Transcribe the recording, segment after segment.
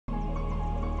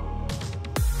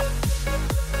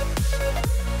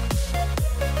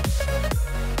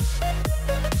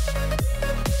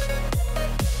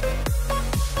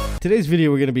Today's video,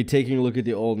 we're going to be taking a look at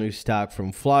the all-new stack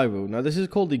from Flywoo. Now, this is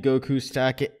called the Goku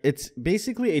stack. It's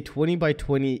basically a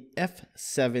 20x20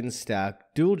 F7 stack,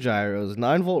 dual gyros,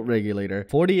 9-volt regulator,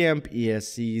 40 amp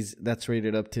ESCs that's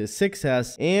rated up to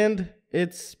 6S, and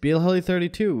it's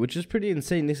BLHeli32, which is pretty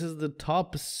insane. This is the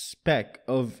top spec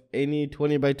of any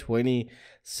 20x20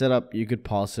 setup you could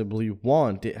possibly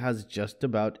want. It has just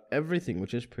about everything,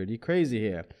 which is pretty crazy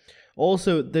here.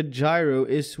 Also, the gyro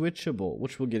is switchable,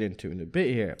 which we'll get into in a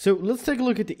bit here. So let's take a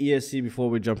look at the ESC before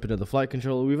we jump into the flight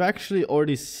controller. We've actually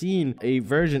already seen a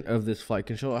version of this flight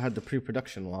controller. I had the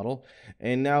pre-production model,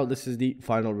 and now this is the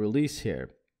final release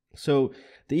here. So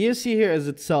the ESC here as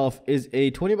itself is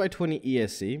a 20x20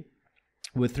 ESC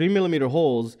with 3mm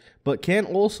holes, but can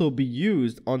also be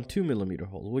used on 2mm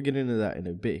holes. We'll get into that in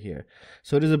a bit here.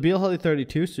 So it is a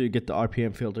BLHeli32, so you get the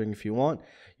RPM filtering if you want.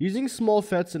 Using small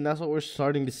FETs, and that's what we're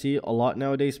starting to see a lot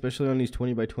nowadays, especially on these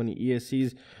 20x20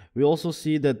 ESCs. We also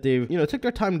see that they've, took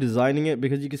their time designing it,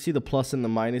 because you can see the plus and the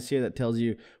minus here that tells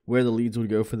you where the leads would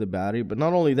go for the battery. But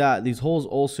not only that, these holes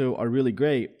also are really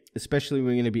great, especially when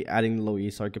you're going to be adding the low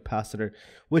ESR capacitor,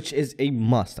 which is a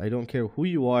must. I don't care who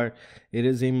you are, it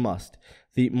is a must.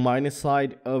 The minus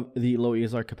side of the low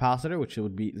ESR capacitor, which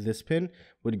would be this pin,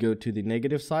 would go to the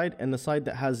negative side, and the side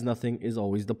that has nothing is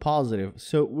always the positive,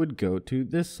 so it would go to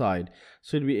this side.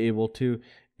 So you'd be able to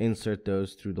insert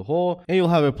those through the hole, and you'll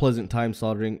have a pleasant time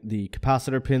soldering the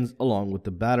capacitor pins along with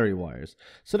the battery wires.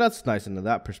 So that's nice into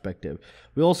that perspective.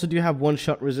 We also do have one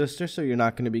shunt resistor, so you're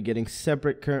not going to be getting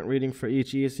separate current reading for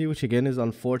each ESC, which again is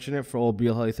unfortunate for all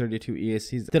BLHeli32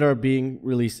 ESCs that are being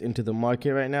released into the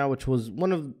market right now, which was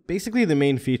one of basically the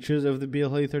main features of the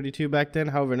BLHeli32 back then.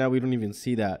 However, now we don't even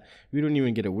see that. We don't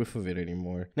even get a whiff of it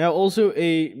anymore. Now, also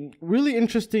a really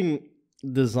interesting a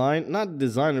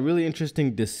really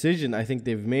interesting decision I think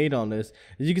they've made on this.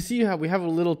 As you can see, we have a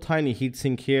little tiny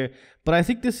heatsink here, but I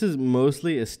think this is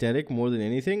mostly aesthetic more than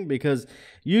anything, because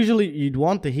usually you'd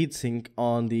want the heatsink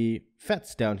on the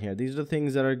FETs down here. These are the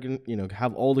things that are going to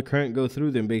have all the current go through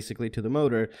them basically to the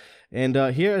motor. And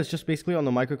here it's just basically on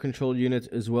the microcontroller units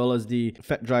as well as the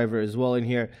FET driver as well in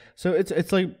here. So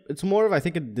it's more of, I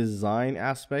think, a design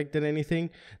aspect than anything.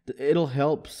 It'll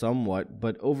help somewhat,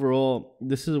 but overall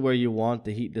this is where you want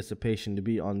the heat dissipation to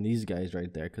be on these guys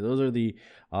right there, because those are the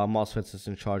MOSFETs that's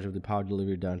in charge of the power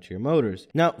delivery down to your motors.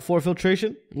 Now, for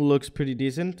filtration, looks pretty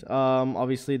decent.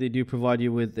 Obviously they do provide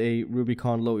you with a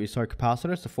Rubicon low ESR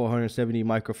capacitor, so 470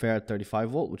 microfarad 35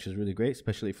 volt, which is really great,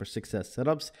 especially for 6S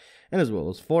setups and as well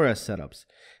as 4S setups.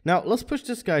 Now let's push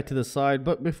this guy to the side,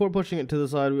 but before pushing it to the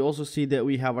side, we also see that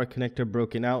we have our connector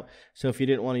broken out. So if you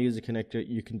didn't want to use a connector,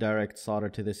 you can direct solder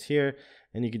to this here,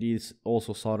 and you could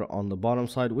also solder on the bottom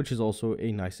side, which is also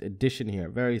a nice addition here.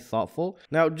 Very thoughtful.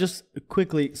 Now, just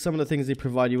quickly, some of the things they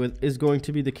provide you with is going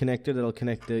to be the connector that'll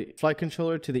connect the flight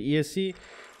controller to the ESC,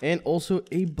 and also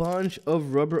a bunch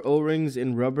of rubber O-rings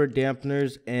and rubber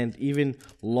dampeners, and even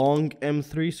long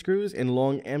M3 screws and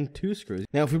long M2 screws.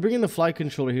 Now, if we bring in the flight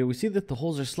controller here, we see that the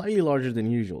holes are slightly larger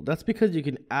than usual. That's because you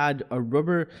can add a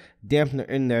rubber dampener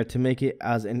in there to make it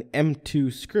as an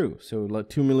M2 screw, so like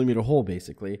 2mm hole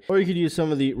basically. Or you could use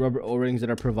some of the rubber O-rings that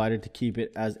are provided to keep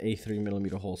it as a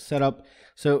 3mm hole setup.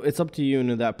 So it's up to you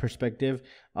in that perspective.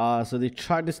 So they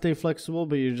try to stay flexible,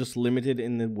 but you're just limited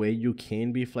in the way you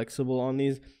can be flexible on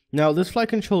these. Now, this flight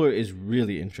controller is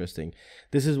really interesting.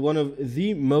 This is one of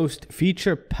the most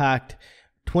feature-packed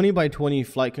 20x20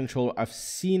 flight controller I've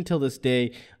seen till this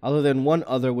day, other than one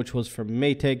other, which was from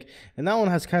Maytag, and that one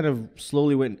has kind of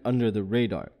slowly went under the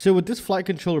radar. So what this flight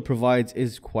controller provides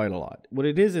is quite a lot. What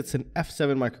it is, it's an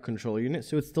F7 microcontroller unit,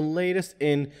 so it's the latest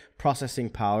in processing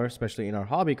power, especially in our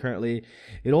hobby currently.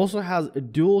 It also has a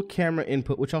dual camera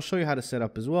input, which I'll show you how to set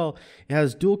up as well. It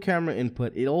has dual camera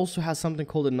input. It also has something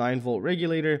called a 9-volt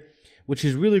regulator, which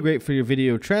is really great for your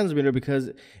video transmitter,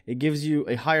 because it gives you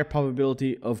a higher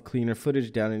probability of cleaner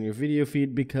footage down in your video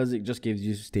feed, because it just gives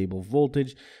you stable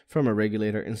voltage from a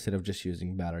regulator instead of just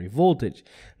using battery voltage.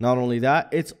 Not only that,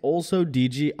 it's also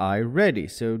DJI ready.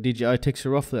 So DJI takes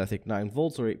roughly, I think, 9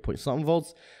 volts or 8 point something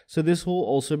volts. So this will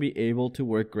also be able to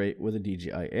work great with a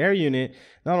DJI Air unit.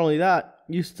 Not only that,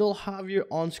 you still have your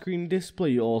on-screen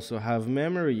display. You also have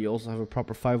memory. You also have a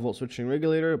proper 5-volt switching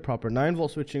regulator, a proper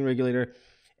 9-volt switching regulator,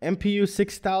 MPU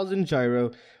 6000 gyro.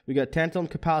 We got tantalum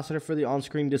capacitor for the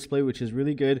on-screen display, which is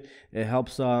really good. It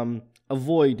helps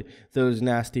avoid those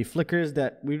nasty flickers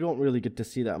that we don't really get to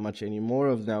see that much anymore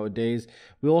of nowadays.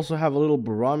 We also have a little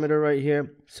barometer right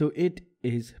here, so it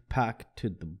is packed to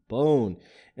the bone,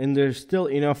 and there's still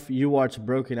enough UARTs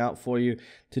broken out for you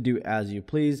to do as you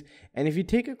please. And if you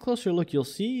take a closer look, you'll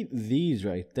see these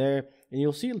right there. and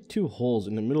you'll see 2 holes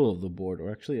in the middle of the board,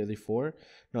 or actually are they 4?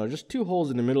 No, just 2 holes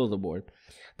in the middle of the board.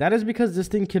 That is because this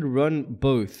thing can run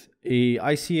both a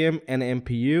ICM and an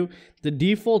MPU. The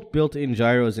default built-in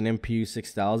gyro is an MPU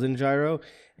 6000 gyro,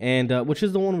 and which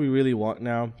is the one we really want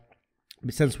now.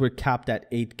 Since we're capped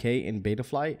at 8K in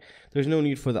Betaflight, there's no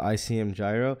need for the ICM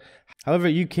gyro. However,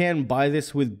 you can buy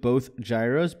this with both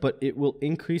gyros, but it will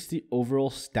increase the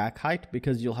overall stack height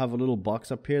because you'll have a little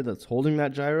box up here that's holding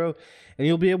that gyro, and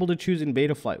you'll be able to choose in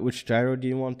Betaflight which gyro do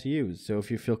you want to use. So if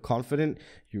you feel confident,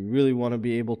 you really want to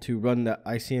be able to run that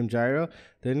ICM gyro,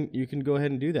 then you can go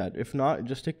ahead and do that. If not,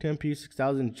 just stick to MPU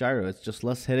 6000 gyro. It's just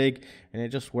less headache, and it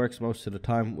just works most of the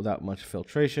time without much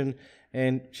filtration,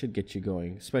 and should get you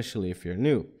going, especially if you're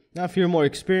new. Now, if you're more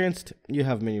experienced, you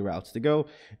have many routes to go,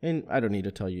 and I don't need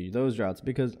to tell you those routes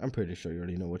because I'm pretty sure you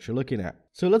already know what you're looking at.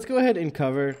 So let's go ahead and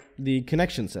cover the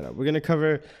connection setup. We're going to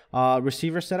cover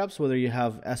receiver setups, whether you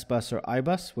have S-Bus or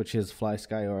I-Bus, which is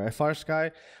FlySky or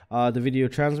FRSky, the video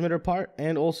transmitter part,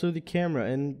 and also the camera,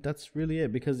 and that's really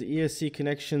it, because the ESC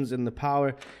connections and the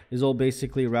power is all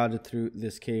basically routed through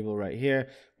this cable right here,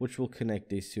 which will connect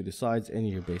these to the sides, and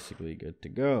you're basically good to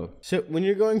go. So when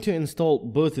you're going to install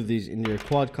both of these in your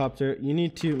quadcopter, you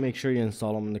need to make sure you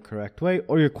install them in the correct way,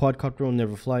 or your quadcopter will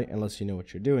never fly unless you know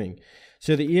what you're doing.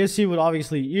 So the ESC would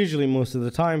obviously, usually most of the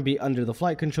time, be under the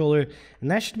flight controller, and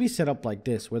that should be set up like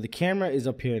this, where the camera is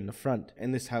up here in the front,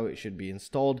 and this is how it should be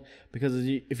installed, because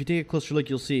if you take a closer look,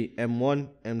 you'll see M1,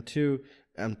 M2,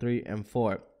 M3,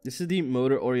 M4. This is the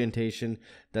motor orientation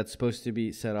that's supposed to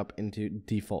be set up into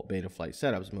default Betaflight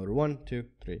setups. Motor 1, 2,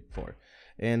 3, 4.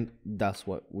 And that's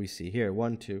what we see here.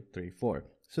 1, 2, 3, 4.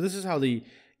 So this is how the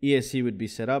ESC would be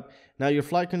set up. Now your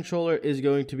flight controller is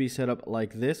going to be set up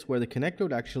like this, where the connector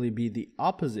would actually be the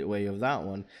opposite way of that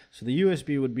one. So the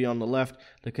USB would be on the left,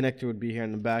 the connector would be here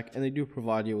in the back, and they do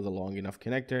provide you with a long enough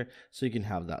connector so you can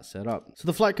have that set up. So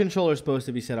the flight controller is supposed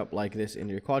to be set up like this in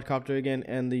your quadcopter again,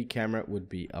 and the camera would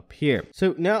be up here.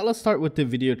 So now let's start with the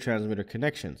video transmitter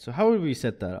connection. So how would we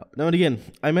set that up? Now, and again,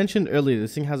 I mentioned earlier,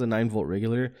 this thing has a 9-volt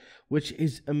regulator, which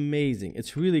is amazing.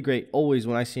 It's really great always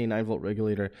when I see a 9-volt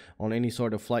regulator on any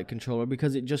sort of flight controller,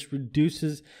 because it just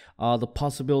reduces the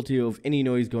possibility of any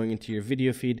noise going into your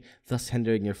video feed, thus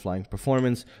hindering your flying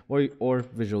performance or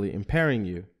visually impairing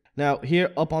you. Now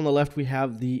here up on the left we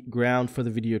have the ground for the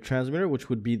video transmitter, which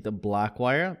would be the black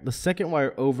wire. The second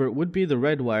wire over would be the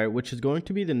red wire, which is going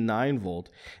to be the 9-volt.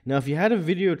 Now if you had a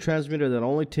video transmitter that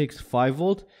only takes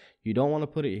 5-volt, you don't want to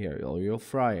put it here or you'll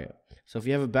fry it. So if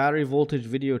you have a battery voltage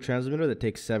video transmitter that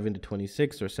takes 7 to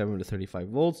 26 or 7 to 35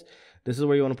 volts, this is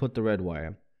where you want to put the red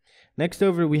wire. Next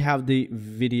over we have the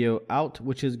video out,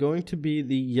 which is going to be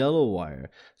the yellow wire.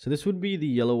 So this would be the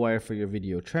yellow wire for your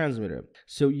video transmitter.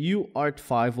 So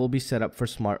UART5 will be set up for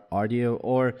smart audio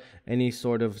or any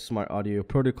sort of smart audio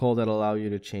protocol that allow you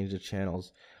to change the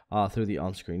channels through the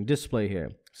on-screen display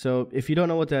here. So if you don't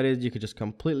know what that is, you could just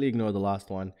completely ignore the last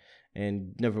one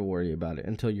and never worry about it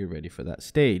until you're ready for that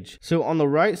stage. So on the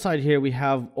right side here, we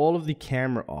have all of the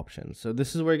camera options. So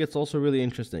this is where it gets also really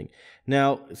interesting.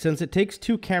 Now, since it takes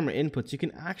 2 camera inputs, you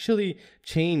can actually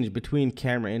change between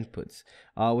camera inputs,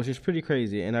 which is pretty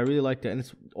crazy. And I really like that. And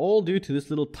it's all due to this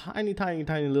little tiny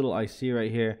little IC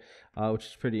right here, which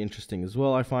is pretty interesting as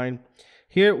well, I find.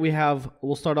 Here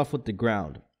we'll start off with the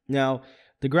ground. Now,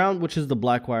 the ground, which is the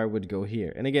black wire, would go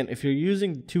here. And again, if you're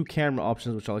using 2 camera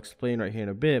options, which I'll explain right here in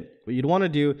a bit, what you'd want to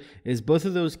do is both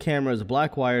of those cameras,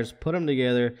 black wires, put them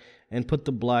together and put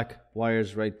the black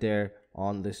wires right there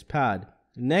on this pad.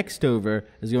 Next over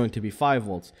is going to be 5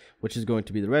 volts, which is going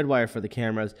to be the red wire for the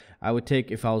cameras. I would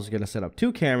take, if I was going to set up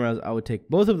 2 cameras, I would take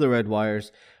both of the red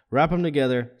wires, wrap them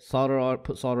together,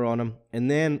 put solder on them,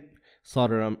 and then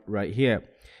solder them right here.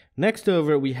 Next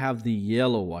over, we have the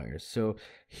yellow wires. So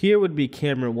here would be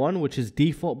camera 1, which is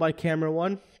default by camera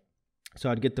 1. So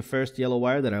I'd get the first yellow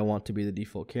wire that I want to be the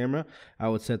default camera. I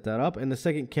would set that up. And the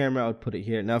second camera, I would put it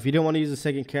here. Now, if you don't want to use the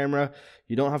second camera,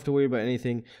 you don't have to worry about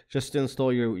anything. Just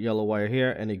install your yellow wire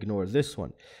here and ignore this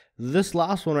one. This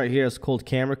last one right here is called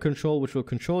camera control, which will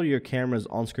control your camera's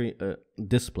on-screen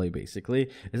display,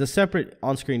 basically. It's a separate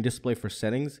on-screen display for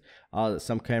settings that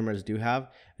some cameras do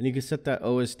have. And you can set that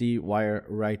OSD wire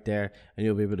right there, and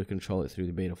you'll be able to control it through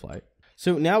the Betaflight.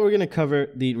 So now we're going to cover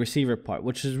the receiver part,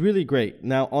 which is really great.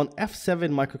 Now on F7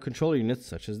 microcontroller units,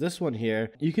 such as this one here,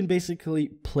 you can basically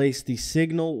place the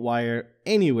signal wire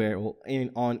anywhere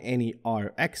on any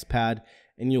RX pad,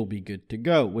 and you'll be good to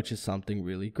go, which is something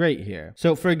really great here.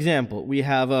 So for example, we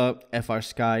have a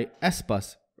FRSky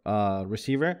S-Bus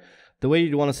receiver. The way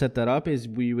you'd want to set that up is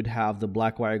we would have the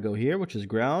black wire go here, which is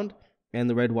ground, and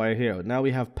the red wire here. Now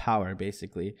we have power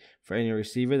basically for any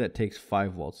receiver that takes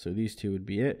 5 volts. So these two would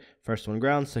be it. First one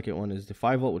ground, second one is the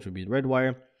 5 volt, which would be the red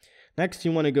wire. Next,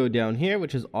 you want to go down here,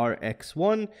 which is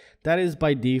RX1. That is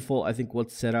by default, I think,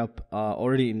 what's set up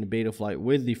already in the beta flight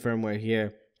with the firmware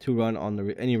here to run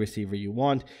on any receiver you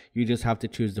want. You just have to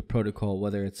choose the protocol,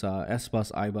 whether it's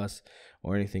S-Bus, I-Bus,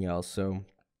 or anything else. So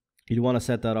you'd want to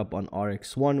set that up on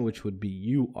RX1, which would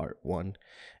be UART1.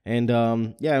 And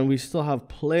yeah, and we still have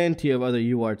plenty of other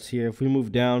UARTs here. If we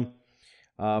move down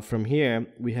from here,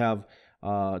 we have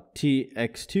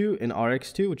TX2 and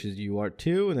RX2, which is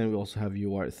UART2, and then we also have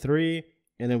UART3,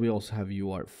 and then we also have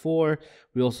UART4.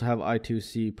 We also have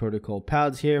I2C protocol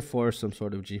pads here for some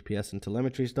sort of GPS and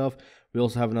telemetry stuff. We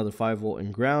also have another 5 volt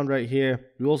and ground right here.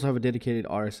 We also have a dedicated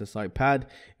RSSI pad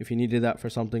if you needed that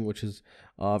for something, which is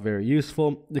very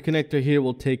useful. The connector here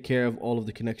will take care of all of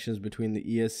the connections between the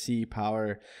ESC,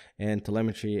 power, and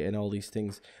telemetry, and all these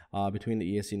things between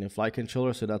the ESC and the flight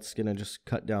controller. So that's going to just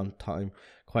cut down time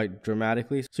quite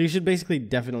dramatically. So you should basically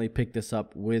definitely pick this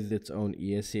up with its own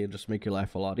ESC and just make your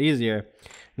life a lot easier.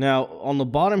 Now on the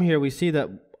bottom here, we see that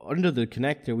under the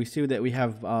connector, we see that we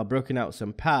have broken out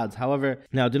some pads. However,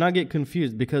 now do not get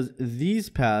confused, because these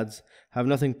pads have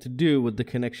nothing to do with the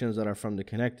connections that are from the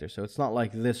connector. So it's not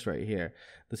like this right here.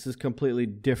 This is completely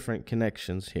different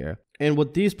connections here. And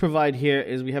what these provide here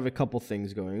is we have a couple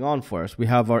things going on for us. We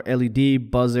have our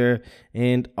LED, buzzer,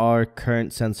 and our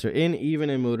current sensor in, even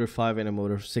a motor 5 and a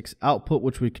motor 6 output,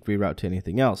 which we could reroute to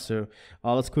anything else. So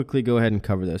let's quickly go ahead and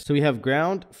cover this. So we have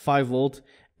ground, 5 volt,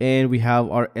 and we have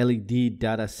our LED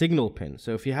data signal pin.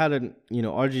 So if you had an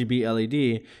RGB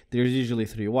LED, there's usually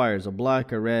 3 wires, a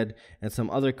black, a red, and some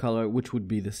other color, which would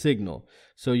be the signal.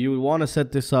 So you would want to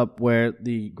set this up where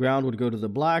the ground would go to the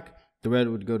black, the red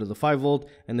would go to the 5 volt,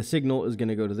 and the signal is going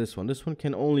to go to this one. This one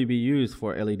can only be used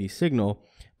for LED signal,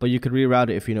 but you could reroute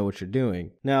it if you know what you're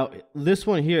doing. Now, this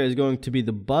one here is going to be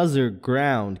the buzzer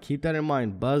ground. Keep that in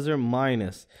mind, buzzer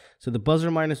minus. So the buzzer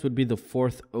minus would be the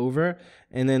 4th over,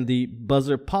 and then the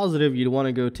buzzer positive, you'd want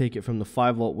to go take it from the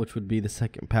 5 volt, which would be the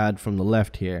second pad from the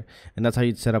left here. And that's how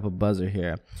you'd set up a buzzer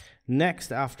here.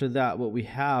 Next, after that, what we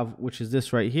have, which is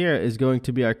this right here, is going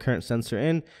to be our current sensor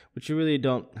in, which you really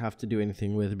don't have to do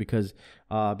anything with, because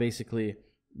basically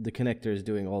the connector is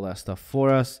doing all that stuff for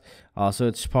us. So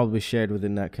it's probably shared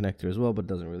within that connector as well, but it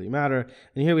doesn't really matter.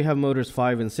 And here we have motors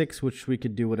 5 and 6, which we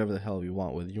could do whatever the hell you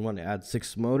want with. You want to add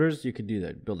 6 motors, you could do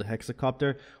that, build a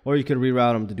hexacopter, or you could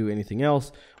reroute them to do anything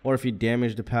else. Or if you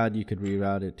damage the pad, you could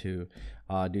reroute it to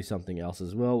do something else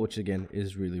as well, which again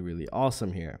is really, really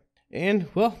awesome here. And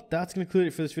well, that's going to conclude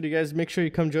it for this video, guys. Make sure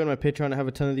you come join my Patreon. I have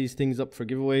a ton of these things up for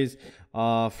giveaways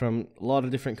from a lot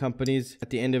of different companies at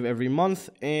the end of every month.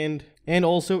 And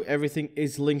also everything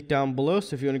is linked down below.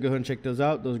 So if you want to go ahead and check those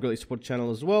out, those greatly support the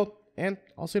channel as well. And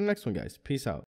I'll see you in the next one, guys. Peace out.